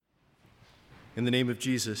In the name of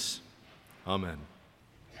Jesus, amen.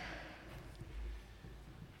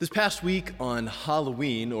 This past week on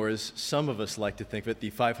Halloween, or as some of us like to think of it,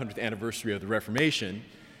 the 500th anniversary of the Reformation,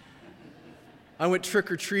 I went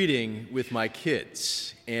trick-or-treating with my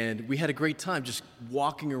kids, and we had a great time just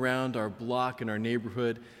walking around our block and our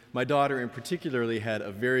neighborhood. My daughter in particularly had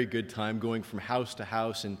a very good time going from house to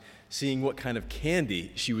house and seeing what kind of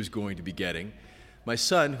candy she was going to be getting. My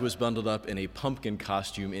son, who was bundled up in a pumpkin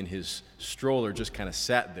costume in his stroller, just kind of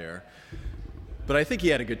sat there. But I think he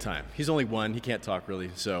had a good time. He's only one, he can't talk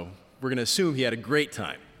really, so we're going to assume he had a great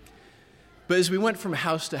time. But as we went from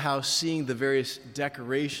house to house seeing the various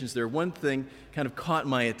decorations there, one thing kind of caught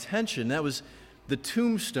my attention. That was the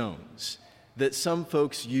tombstones that some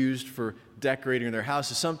folks used for decorating their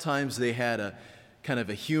houses. Sometimes they had a kind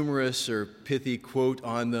of a humorous or pithy quote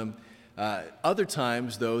on them. Other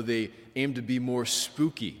times, though, they aimed to be more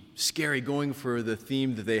spooky, scary, going for the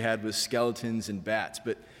theme that they had with skeletons and bats.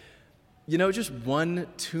 But, you know, just one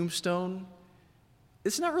tombstone,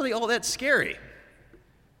 it's not really all that scary.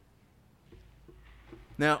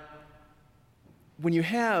 Now, when you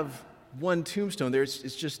have one tombstone there,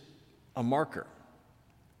 it's just a marker.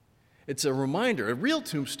 It's a reminder. A real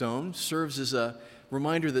tombstone serves as a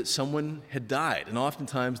reminder that someone had died, and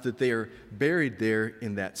oftentimes that they are buried there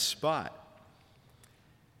in that spot.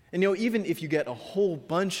 And you know, even if you get a whole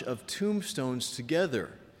bunch of tombstones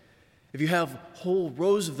together, if you have whole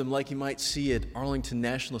rows of them like you might see at Arlington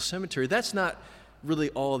National Cemetery, that's not really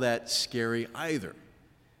all that scary either.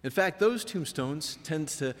 In fact, those tombstones tend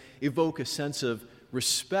to evoke a sense of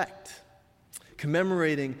respect,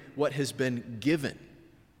 commemorating what has been given.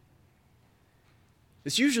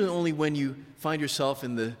 It's usually only when you find yourself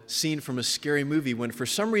in the scene from a scary movie when for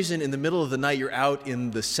some reason in the middle of the night you're out in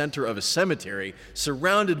the center of a cemetery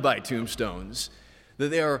surrounded by tombstones that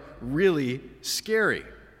they are really scary.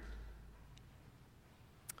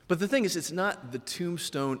 But the thing is, it's not the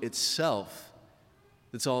tombstone itself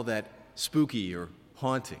that's all that spooky or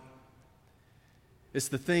haunting. It's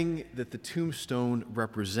the thing that the tombstone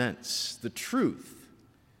represents, the truth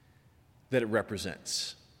that it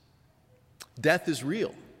represents. Death is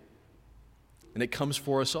real, and it comes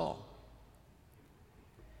for us all.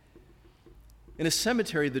 In a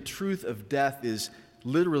cemetery, the truth of death is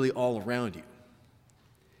literally all around you.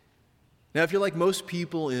 Now, if you're like most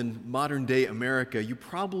people in modern-day America, you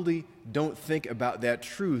probably don't think about that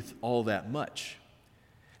truth all that much.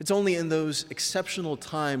 It's only in those exceptional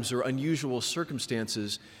times or unusual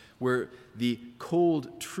circumstances where the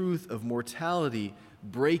cold truth of mortality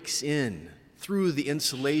breaks in through the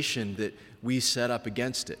insulation that we set up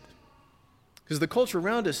against it. Because the culture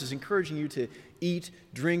around us is encouraging you to eat,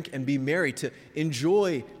 drink, and be merry, to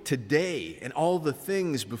enjoy today and all the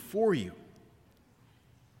things before you.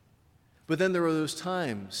 But then there are those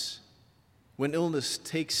times when illness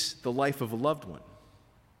takes the life of a loved one.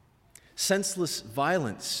 Senseless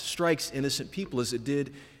violence strikes innocent people as it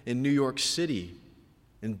did in New York City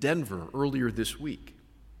and Denver earlier this week.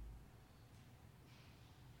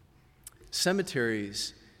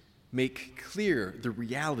 Cemeteries make clear the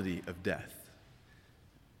reality of death.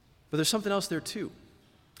 But there's something else there too.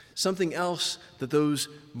 Something else that those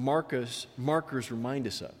markers remind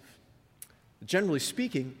us of. Generally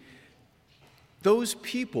speaking, those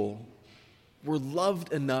people were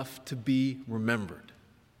loved enough to be remembered.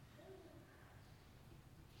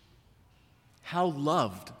 How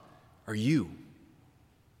loved are you?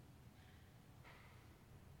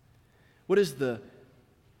 What is the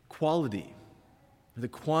quality, the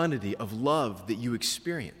quantity of love that you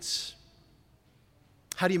experience?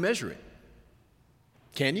 How do you measure it?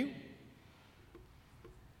 Can you?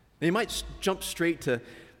 Now you might jump straight to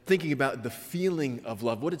thinking about the feeling of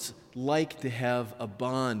love, what it's like to have a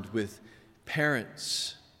bond with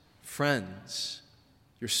parents, friends,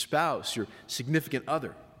 your spouse, your significant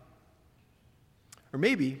other. Or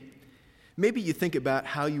maybe you think about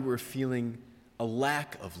how you were feeling a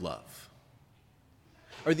lack of love,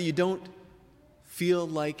 or that you don't feel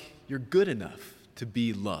like you're good enough to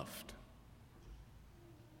be loved.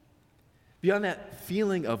 Beyond that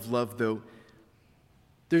feeling of love, though,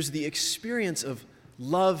 there's the experience of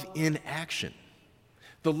love in action,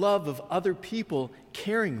 the love of other people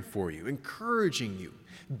caring for you, encouraging you,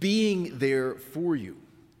 being there for you.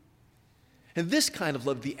 And this kind of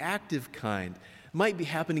love, the active kind, might be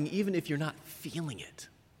happening even if you're not feeling it.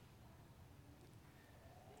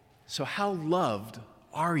 So how loved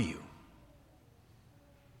are you?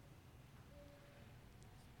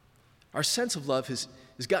 Our sense of love has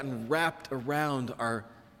gotten wrapped around our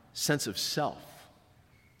sense of self.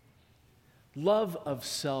 Love of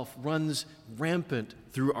self runs rampant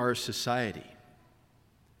through our society.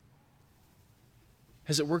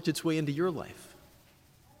 Has it worked its way into your life?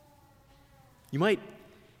 You might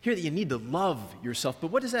hear that you need to love yourself, but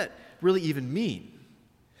what does that really even mean?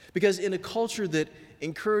 Because in a culture that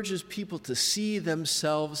encourages people to see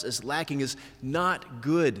themselves as lacking, as not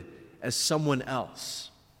good as someone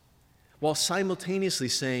else, while simultaneously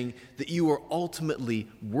saying that you are ultimately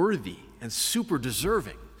worthy and super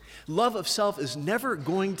deserving, love of self is never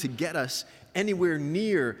going to get us anywhere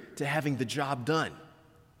near to having the job done.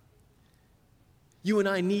 You and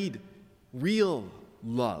I need real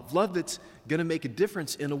love, love that's going to make a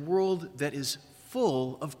difference in a world that is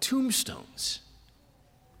full of tombstones.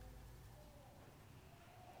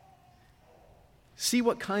 See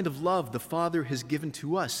what kind of love the Father has given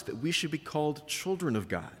to us, that we should be called children of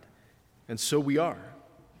God, and so we are.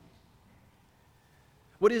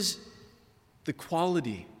 What is the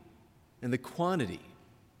quality and the quantity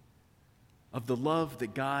of the love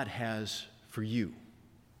that God has for you?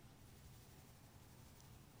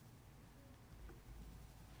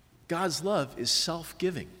 God's love is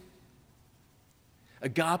self-giving.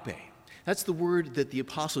 Agape. That's the word that the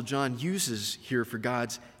Apostle John uses here for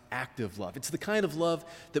God's active love. It's the kind of love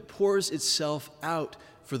that pours itself out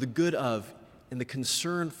for the good of and the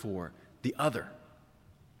concern for the other.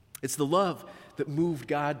 It's the love that moved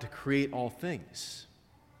God to create all things.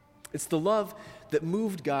 It's the love that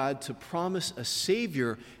moved God to promise a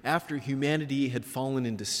Savior after humanity had fallen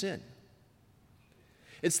into sin.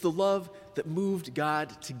 It's the love that moved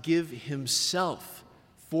God to give Himself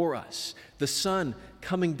for us, the Son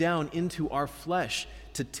coming down into our flesh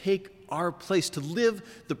to take our place, to live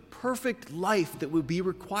the perfect life that would be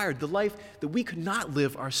required, the life that we could not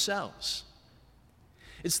live ourselves.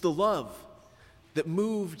 It's the love that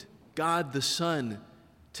moved God the Son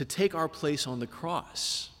to take our place on the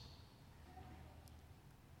cross.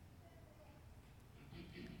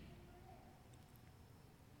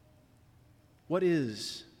 What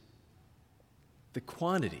is the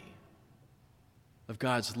quantity of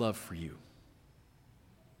God's love for you?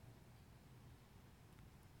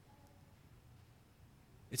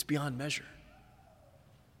 It's beyond measure.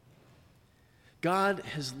 God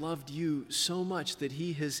has loved you so much that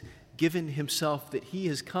He has given Himself, that He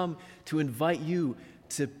has come to invite you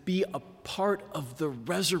to be a part of the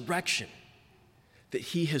resurrection that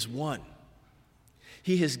He has won.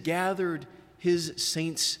 He has gathered His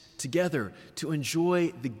saints together to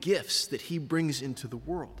enjoy the gifts that He brings into the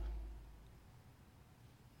world.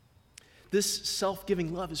 This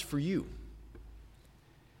self-giving love is for you.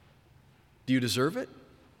 Do you deserve it?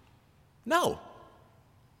 No.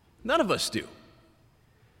 None of us do.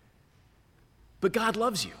 But God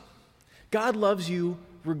loves you. God loves you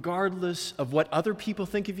regardless of what other people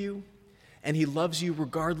think of you, and He loves you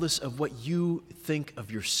regardless of what you think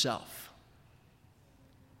of yourself.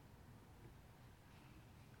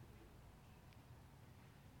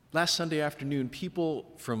 Last Sunday afternoon, people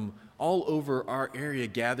from all over our area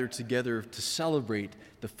gathered together to celebrate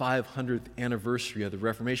the 500th anniversary of the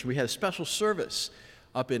Reformation. We had a special service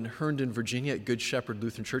up in Herndon, Virginia at Good Shepherd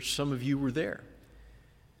Lutheran Church. Some of you were there.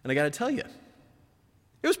 And I got to tell you,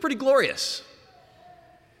 it was pretty glorious.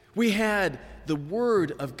 We had the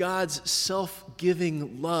word of God's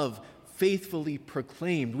self-giving love faithfully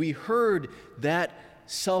proclaimed. We heard that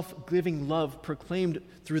self-giving love proclaimed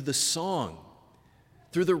through the song,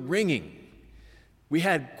 through the ringing. We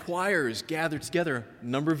had choirs gathered together. A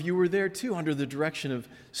number of you were there too, under the direction of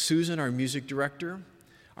Susan, our music director.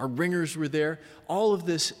 Our ringers were there. All of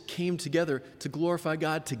this came together to glorify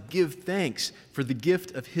God, to give thanks for the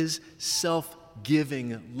gift of His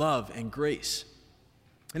self-giving love and grace.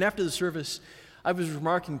 And after the service, I was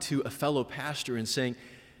remarking to a fellow pastor and saying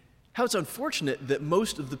how it's unfortunate that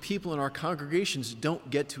most of the people in our congregations don't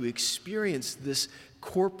get to experience this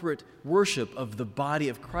corporate worship of the body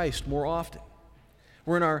of Christ more often.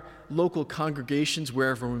 We're in our local congregations,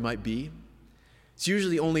 wherever we might be. It's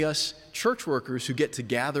usually only us church workers who get to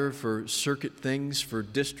gather for circuit things, for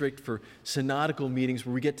district, for synodical meetings,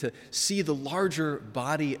 where we get to see the larger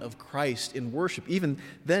body of Christ in worship, even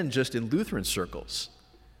then just in Lutheran circles.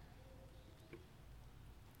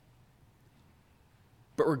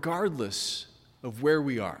 But regardless of where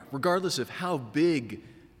we are, regardless of how big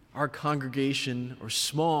our congregation or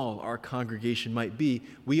small our congregation might be,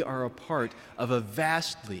 we are a part of a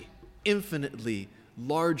vastly, infinitely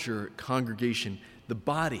larger congregation, the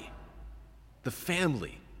body, the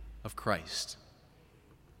family of Christ.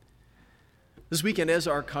 This weekend, as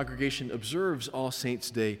our congregation observes All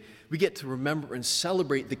Saints' Day, we get to remember and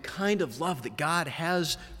celebrate the kind of love that God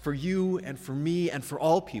has for you and for me and for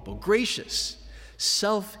all people. Gracious,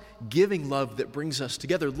 self-giving love that brings us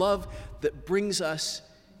together, love that brings us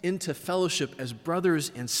into fellowship as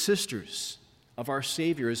brothers and sisters of our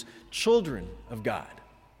Savior as children of God.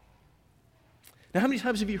 Now, how many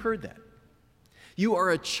times have you heard that? You are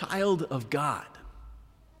a child of God.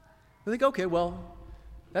 I think, okay, well,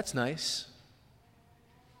 that's nice.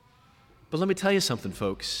 But let me tell you something,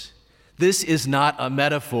 folks. This is not a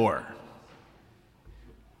metaphor.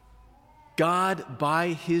 God, by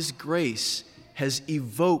His grace, has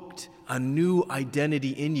evoked a new identity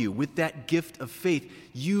in you. With that gift of faith,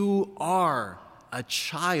 you are a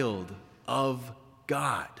child of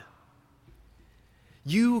God.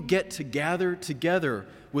 You get to gather together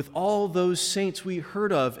with all those saints we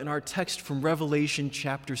heard of in our text from Revelation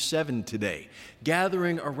chapter 7 today,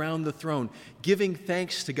 gathering around the throne, giving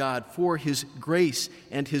thanks to God for His grace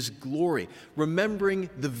and His glory, remembering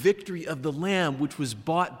the victory of the Lamb which was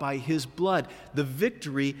bought by His blood, the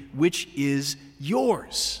victory which is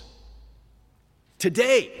yours.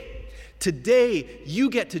 Today,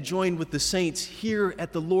 you get to join with the saints here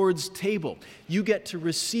at the Lord's table. You get to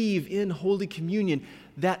receive in Holy Communion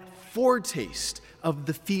that foretaste of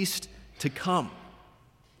the feast to come.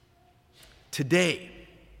 Today,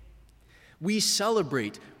 we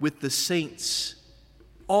celebrate with the saints,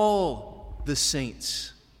 all the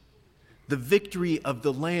saints, the victory of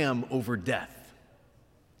the Lamb over death.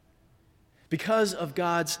 Because of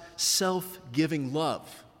God's self-giving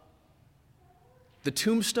love, the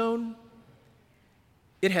tombstone,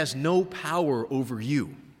 it has no power over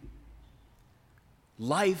you.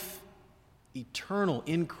 Life eternal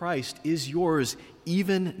in Christ is yours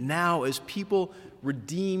even now as people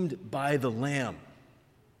redeemed by the Lamb.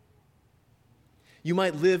 You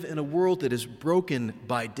might live in a world that is broken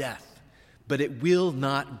by death, but it will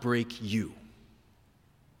not break you.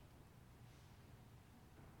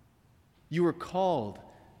 You are called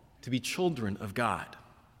to be children of God.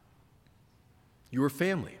 You are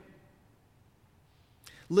family.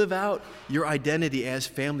 Live out your identity as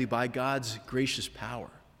family by God's gracious power.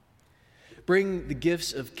 Bring the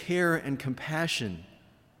gifts of care and compassion,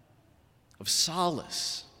 of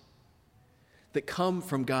solace, that come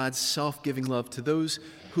from God's self-giving love to those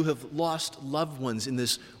who have lost loved ones in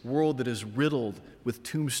this world that is riddled with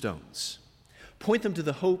tombstones. Point them to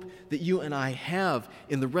the hope that you and I have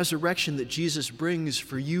in the resurrection that Jesus brings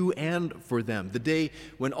for you and for them, the day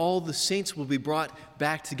when all the saints will be brought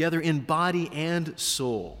back together in body and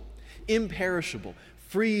soul, imperishable,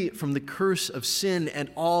 free from the curse of sin and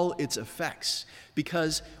all its effects,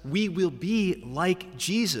 because we will be like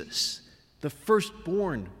Jesus, the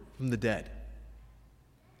firstborn from the dead.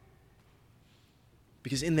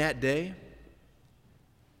 Because in that day,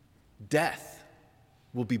 death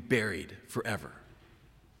will be buried forever.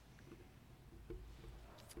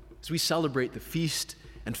 As we celebrate the feast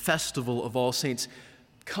and festival of All Saints,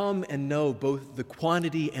 come and know both the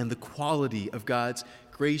quantity and the quality of God's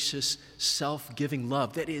gracious, self-giving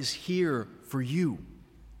love that is here for you.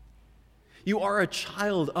 You are a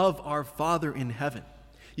child of our Father in heaven.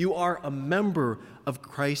 You are a member of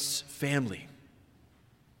Christ's family.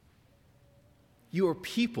 You are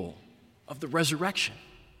people of the resurrection.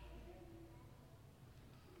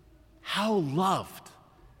 How loved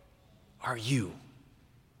are you?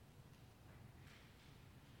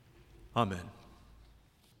 Amen.